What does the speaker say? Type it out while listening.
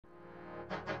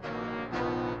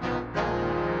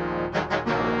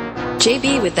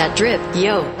JB with that drip,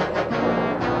 yo.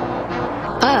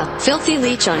 Filthy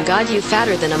leech on God, you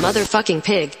fatter than a motherfucking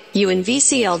pig. You in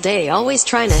VC all day, always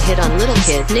trying to hit on little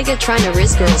kid. Nigga trying to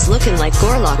risk girls looking like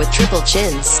Gorlock with triple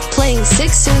chins. Playing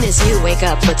sick soon as you wake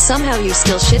up, but somehow you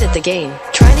still shit at the game.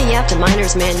 Trying to yap to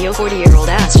minors, man, yo 40-year-old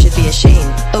ass should be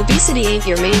ashamed. Obesity ain't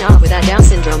your main op with that Down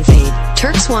syndrome fade.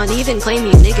 Turks won't even claim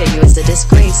you, nigga, you is a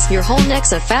disgrace. Your whole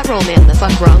neck's a fat roll, man, the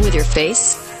fuck wrong with your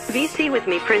face? VC with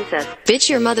me, princess. Bitch,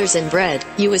 your mother's inbred.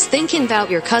 You was thinking about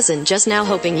your cousin just now,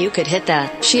 hoping you could hit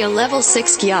that. She a level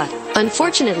 6 yacht.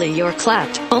 Unfortunately, you're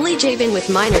clapped. Only Jabin with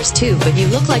minors too, but you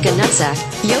look like a nutsack.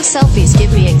 Yo selfies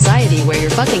give me anxiety where your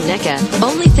fucking neck at.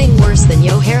 Only thing worse than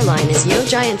yo hairline is yo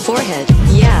giant forehead.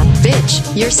 Yeah,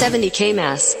 bitch, you're 70k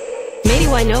mass. Maybe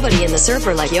why nobody in the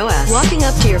server like yo ass. Walking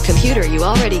up to your computer, you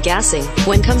already gassing.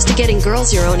 When comes to getting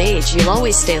girls your own age, you'll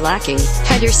always stay lacking.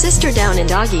 Had your sister down in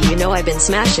doggy, you know I've been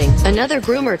smashing. Another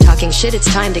groomer talking shit,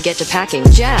 it's time to get to packing.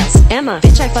 Jazz, Emma,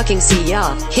 bitch, I fucking see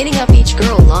ya. Hitting up each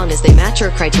girl long as they match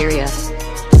her criteria.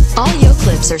 All yo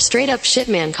clips are straight up shit,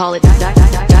 man, call it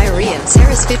diarrhea.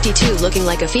 Xaris52 looking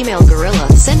like a female gorilla.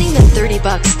 Sending them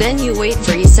 $30, then you wait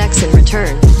for e-sex in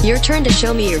return. Your turn to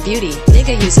show me your beauty,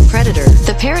 nigga, you's a predator.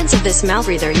 The parents of this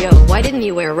malbreather, yo, why didn't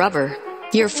you wear rubber?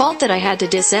 Your fault that I had to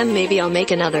diss em, maybe I'll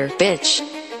make another, bitch.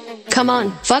 Come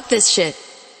on, fuck this shit.